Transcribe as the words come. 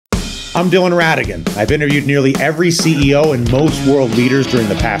I'm Dylan Radigan. I've interviewed nearly every CEO and most world leaders during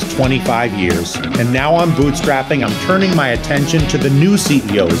the past 25 years. And now I'm bootstrapping. I'm turning my attention to the new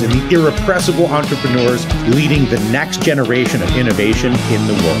CEOs and the irrepressible entrepreneurs leading the next generation of innovation in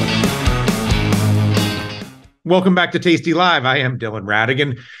the world. Welcome back to Tasty Live. I am Dylan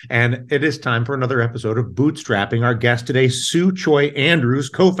Radigan, and it is time for another episode of Bootstrapping. Our guest today, Sue Choi Andrews,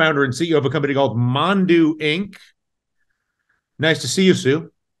 co-founder and CEO of a company called Mondu Inc. Nice to see you,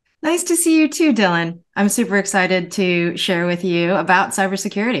 Sue. Nice to see you too, Dylan. I'm super excited to share with you about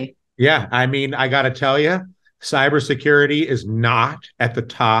cybersecurity. Yeah, I mean, I got to tell you, cybersecurity is not at the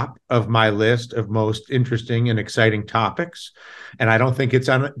top of my list of most interesting and exciting topics. And I don't think it's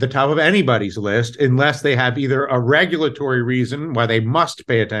on the top of anybody's list unless they have either a regulatory reason why they must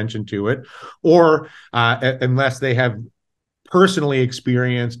pay attention to it, or unless they have personally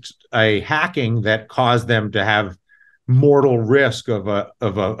experienced a hacking that caused them to have mortal risk of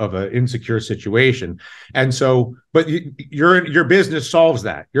a insecure situation. And so, but your business solves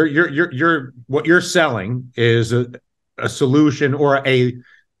that. Your what you're selling is a solution, or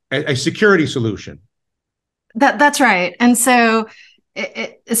a security solution. That's right. And so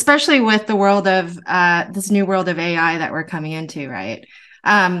especially with the world of this new world of AI that we're coming into, right?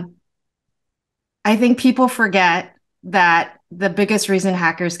 I think people forget that the biggest reason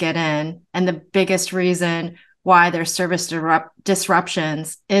hackers get in, and the biggest reason why there's service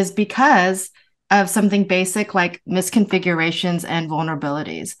disruptions, is because of something basic like misconfigurations and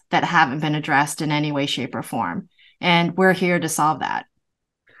vulnerabilities that haven't been addressed in any way, shape, or form. And we're here to solve that.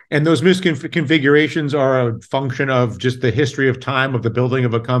 And those misconfigurations are a function of just the history of time of the building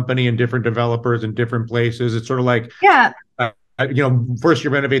of a company and different developers in different places. It's sort of like, first you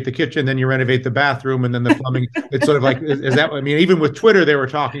renovate the kitchen, then you renovate the bathroom, and then the plumbing. It's sort of like, is that, I mean, even with Twitter, they were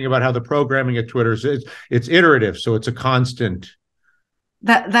talking about how the programming at Twitter it's iterative. So it's a constant.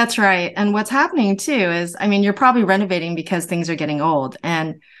 That's right. And what's happening too is, I mean, you're probably renovating because things are getting old.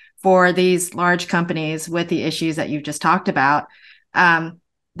 And for these large companies with the issues that you've just talked about,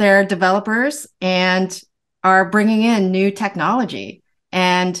 they're developers and are bringing in new technology.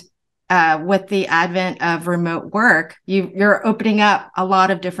 And with the advent of remote work, you're opening up a lot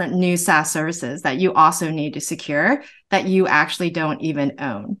of different new SaaS services that you also need to secure that you actually don't even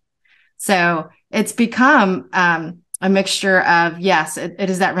own. So it's become a mixture of, yes, it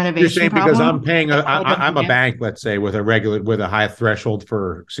is that renovation. You're saying problem. Because I'm paying, I'm a bank, let's say, with a high threshold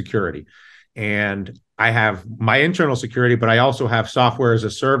for security, and I have my internal security, but I also have software as a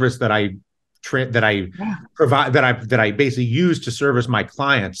service that I provide, that I basically use to service my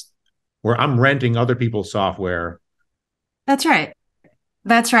clients, where I'm renting other people's software. That's right.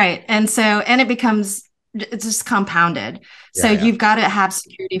 That's right. And it's just compounded. So you've got to have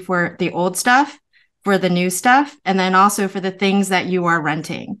security for the old stuff, for the new stuff, and then also for the things that you are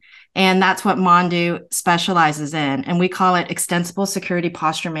renting. And that's what Mondu specializes in. And we call it extensible security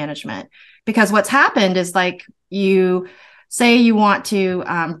posture management. Because what's happened is, like, you say you want to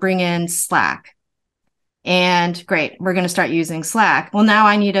bring in Slack. And great, we're going to start using Slack. Well, now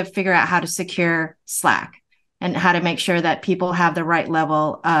I need to figure out how to secure Slack and how to make sure that people have the right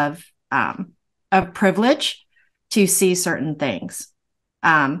level of privilege to see certain things.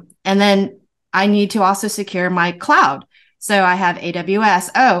 And then I need to also secure my cloud. So I have AWS.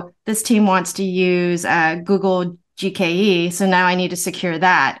 Oh, this team wants to use Google GKE. So now I need to secure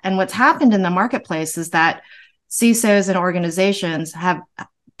that. And what's happened in the marketplace is that CISOs and organizations have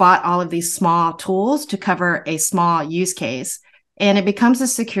bought all of these small tools to cover a small use case. And it becomes a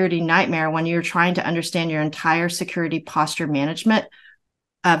security nightmare when you're trying to understand your entire security posture management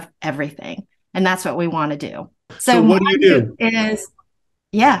of everything. And that's what we want to do. So what do you do?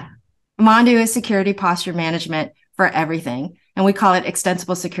 Mondu is security posture management for everything. And we call it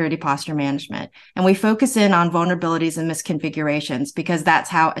extensible security posture management. And we focus in on vulnerabilities and misconfigurations because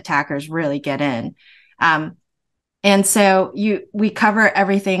that's how attackers really get in. And so we cover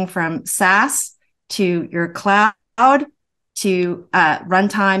everything from SaaS to your cloud to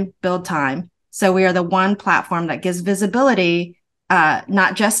runtime, build time. So we are the one platform that gives visibility,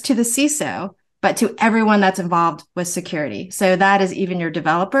 not just to the CISO, but to everyone that's involved with security. So that is even your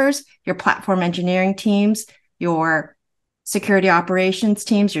developers, your platform engineering teams, your security operations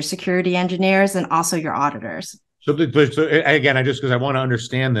teams, your security engineers, and also your auditors. So again, because I want to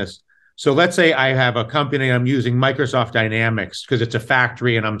understand this. So let's say I have a company, I'm using Microsoft Dynamics because it's a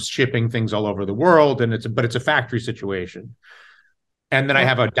factory and I'm shipping things all over the world, and it's a factory situation. And then I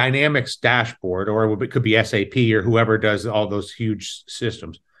have a Dynamics dashboard, or it could be SAP or whoever does all those huge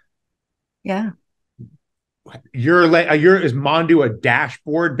systems. Yeah. Is Mondu a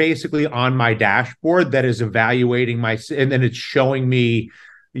dashboard basically on my dashboard that is evaluating and then it's showing me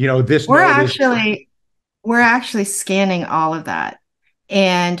this We're node is. actually we're actually scanning all of that,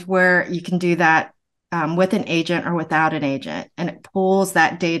 and where you can do that with an agent or without an agent, and it pulls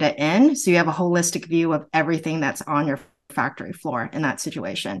that data in, so you have a holistic view of everything that's on your factory floor in that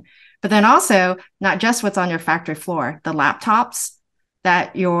situation. But then also, not just what's on your factory floor, the laptops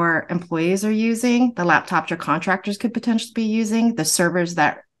that your employees are using, the laptops your contractors could potentially be using, the servers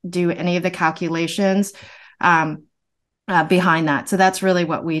that do any of the calculations behind that. So that's really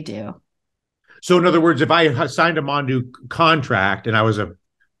what we do. So in other words, if I signed a Mondu contract and I'll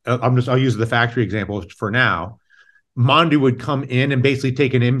use the factory example for now. Mondu would come in and basically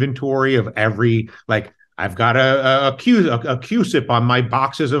take an inventory of every, like, I've got a QSIP on my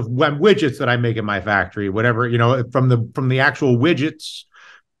boxes of widgets that I make in my factory, whatever, from the actual widgets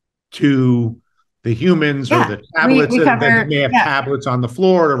to the humans or Yeah, the tablets we that cover, may have yeah, tablets on the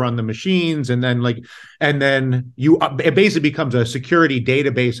floor to run the machines. And then it basically becomes a security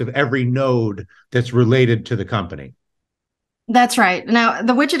database of every node that's related to the company. that's right. Now,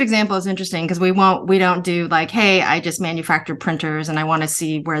 the widget example is interesting because we don't do like, hey, I just manufacture printers and I want to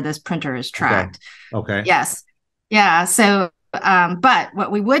see where this printer is Okay. tracked. Okay. Yes. Yeah. So, but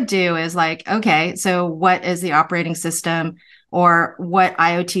what we would do is like, okay, so what is the operating system or what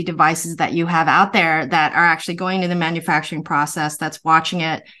IoT devices that you have out there that are actually going to the manufacturing process, that's watching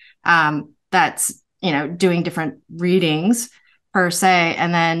it, that's, doing different readings per se,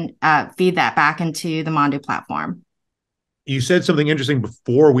 and then feed that back into the Mondu platform. You said something interesting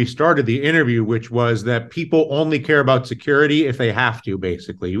before we started the interview, which was that people only care about security if they have to,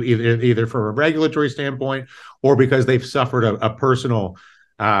 basically, either from a regulatory standpoint or because they've suffered a personal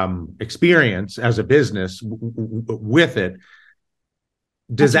experience as a business with it.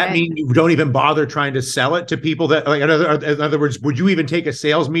 Does That's that right. mean you don't even bother trying to sell it to people that, like, in other words, would you even take a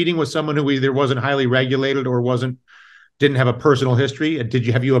sales meeting with someone who either wasn't highly regulated or didn't have a personal history?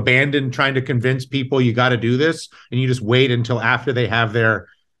 Have you abandoned trying to convince people you got to do this and you just wait until after they have their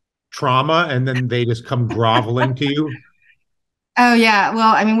trauma and then they just come groveling to you? Oh, yeah.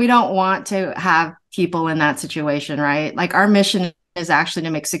 Well, I mean, we don't want to have people in that situation, right? Like our mission is actually to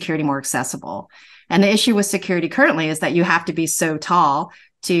make security more accessible. And the issue with security currently is that you have to be so tall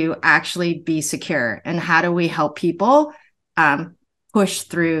to actually be secure. And how do we help people um, push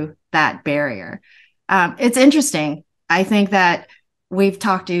through that barrier? It's interesting. I think that we've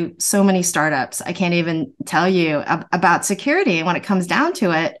talked to so many startups. I can't even tell you about security. And when it comes down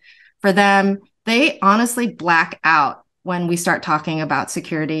to it, for them, they honestly black out when we start talking about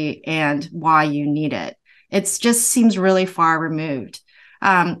security and why you need it. It just seems really far removed.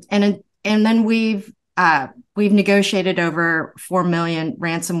 And then we've negotiated over 4 million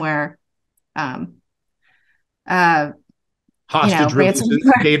ransomware, um, uh, Hostage releases,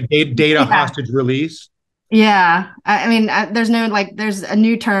 ransomware. data Yeah, hostage release. yeah. I mean, there's no like, there's a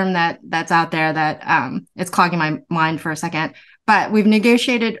new term that's out there that it's clogging my mind for a second. But we've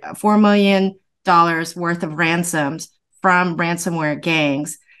negotiated $4 million worth of ransoms from ransomware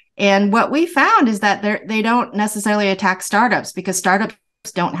gangs. And what we found is that they don't necessarily attack startups because startups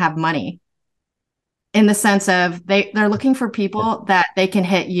don't have money, in the sense of they're looking for people that they can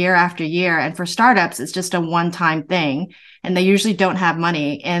hit year after year. And for startups, it's just a one-time thing. And they usually don't have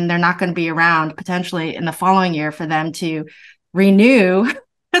money, and they're not going to be around potentially in the following year for them to renew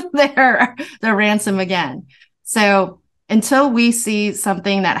their ransom again. So until we see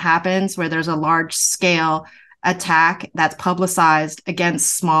something that happens where there's a large scale attack that's publicized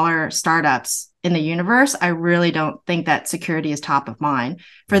against smaller startups in the universe, I really don't think that security is top of mind.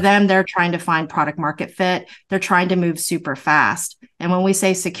 For them, they're trying to find product market fit. They're trying to move super fast. And when we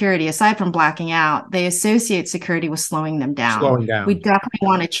say security, aside from blacking out, they associate security with slowing them down. Slowing We down. definitely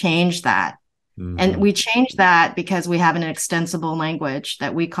want to change that. And Mm-hmm. we change that because we have an extensible language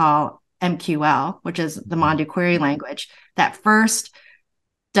that we call MQL, which is the Mondu query language, that first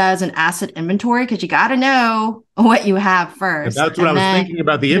does an asset inventory, because you got to know what you have And first. that's what I And was then thinking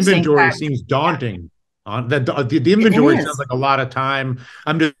about. The producing inventory that. seems Yeah, daunting. On the it inventory sounds is. like a lot of time.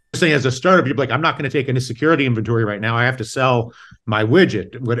 I'm just saying, as a startup, you're like, I'm not going to take any security inventory right now. I have to sell my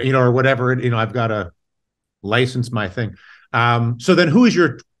widget, or whatever. I've got to license my thing. So then, who is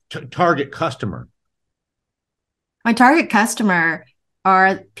your target customer? My target customer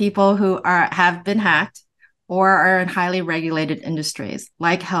are people who have been hacked or are in highly regulated industries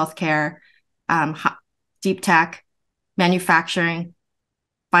like healthcare, um, deep tech, manufacturing,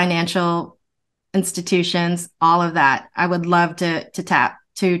 financial institutions, all of that. I would love to talk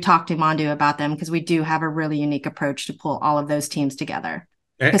to Mondu about them, because we do have a really unique approach to pull all of those teams together.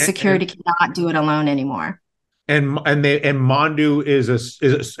 Because security And cannot do it alone anymore. and Mondu is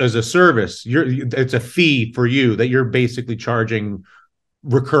a service. It's a fee for you that you're basically charging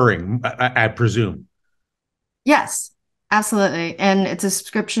recurring, I presume. Yes, absolutely. And it's a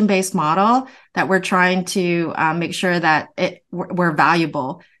subscription-based model that we're trying to make sure that we're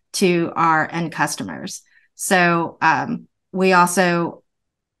valuable to our end customers. So we also,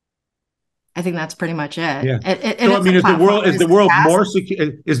 I think that's pretty much it. Yeah. It So I is a mean, platform. It is is the a world SaaS. more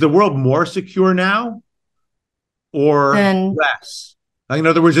secure? Is the world more secure now or Then less? Like, in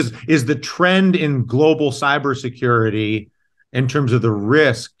other words, is the trend in global cybersecurity in terms of the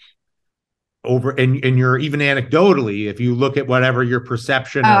risk over, and you're even anecdotally, if you look at whatever your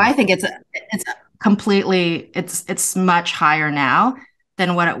perception oh, of, I think it's completely it's much higher now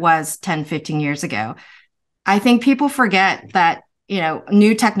than what it was 10, 15 years ago. I think people forget that,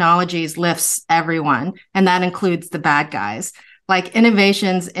 new technologies lifts everyone, and that includes the bad guys. Like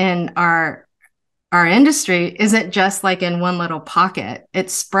innovations in our industry isn't just like in one little pocket, it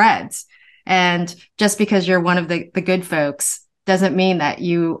spreads. And just because you're one of the good folks doesn't mean that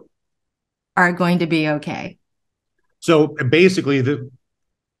you are going to be okay. so basically the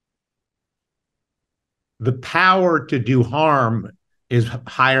power to do harm is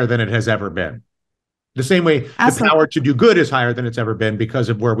higher than it has ever been. The same way the Absolutely. power to do good is higher than it's ever been because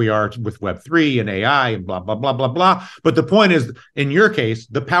of where we are with Web3 and AI and blah, blah, blah, blah, blah. But the point is, in your case,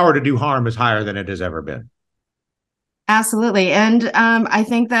 the power to do harm is higher than it has ever been. Absolutely. And I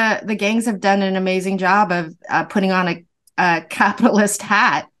think that the gangs have done an amazing job of putting on a capitalist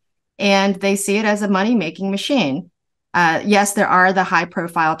hat, and they see it as a money making machine. Yes, there are the high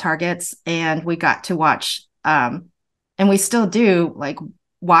profile targets, and we got to watch, and we still do like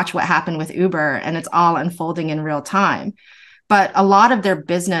watch what happened with Uber, and it's all unfolding in real time. But a lot of their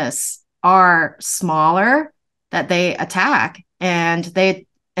business are smaller that they attack, and they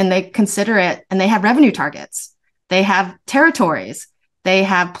consider it, and they have revenue targets, they have territories, they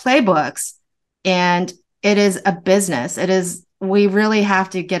have playbooks, and it is a business. It is, we really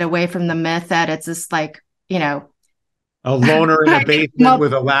have to get away from the myth that it's just like, A loner in a basement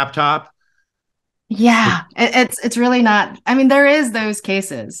with a laptop. yeah, it's really not. I mean, there is those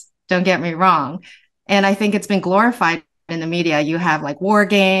cases, don't get me wrong. And I think it's been glorified in the media. You have like war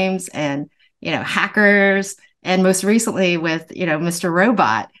games and, hackers, and most recently with, Mr.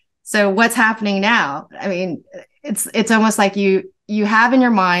 Robot. So what's happening now? I mean, it's almost like you have in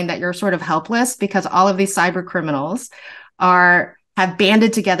your mind that you're sort of helpless because all of these cyber criminals have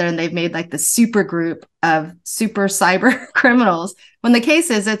banded together, and they've made like the super group of super cyber criminals, when the case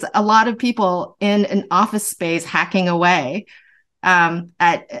is it's a lot of people in an office space hacking away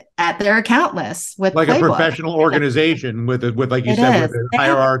at their account lists with Like a playbook. professional organization with like you It said, with is. a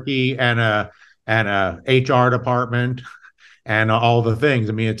hierarchy and a HR department and all the things.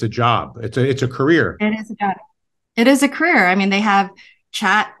 I mean, it's a job. It's a career. It is a job. It is a career. I mean, they have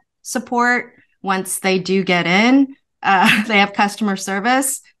chat support once they do get in. They have customer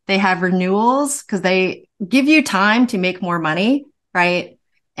service. They have renewals because they give you time to make more money, right?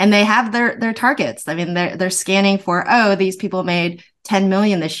 And they have their targets. I mean, they're scanning for, oh, these people made 10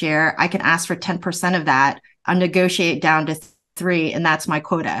 million this year. I can ask for 10% of that. I'll negotiate down to 3, and that's my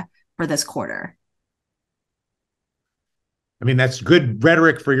quota for this quarter. I mean, that's good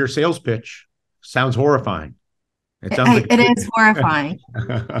rhetoric for your sales pitch. Sounds horrifying. It sounds like It is horrifying.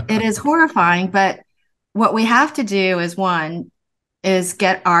 It is horrifying, but what we have to do is, one, is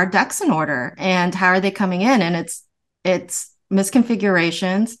get our ducks in order. And how are they coming in? And it's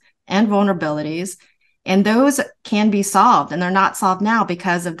misconfigurations and vulnerabilities, and those can be solved, and they're not solved now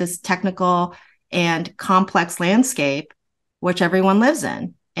because of this technical and complex landscape which everyone lives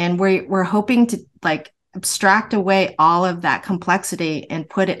in. And we're hoping to like abstract away all of that complexity and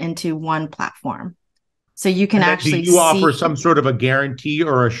put it into one platform, so you can And then do actually you see. offer some sort of a guarantee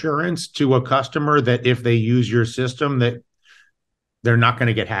or assurance to a customer that if they use your system that they're not going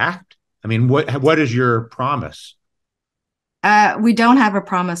to get hacked? I mean, what is your promise? We don't have a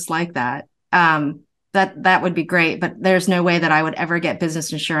promise like that. That would be great, but there's no way that I would ever get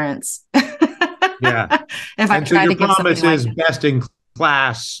business insurance Yeah. if I And so tried your to give something promise like is that. best in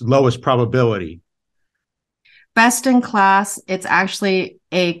class, lowest probability. Best in class. It's actually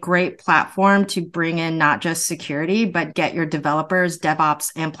a great platform to bring in not just security, but get your developers,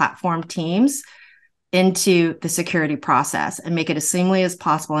 DevOps, and platform teams into the security process and make it as seamless as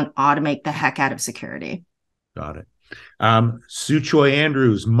possible and automate the heck out of security. Got it. Sue Choi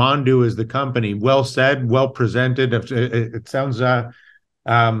Andrews, Mondu is the company. Well said, well presented. It sounds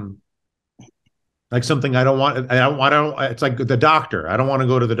um, like something I don't want. It's like the doctor. I don't want to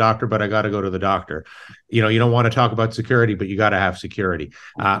go to the doctor, but I got to go to the doctor. You don't want to talk about security, but you got to have security.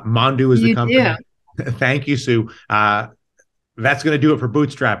 Mondu is the You do. company. Thank you, Sue. That's going to do it for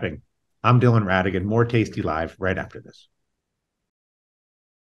bootstrapping. I'm Dylan Radigan. More Tasty Live right after this.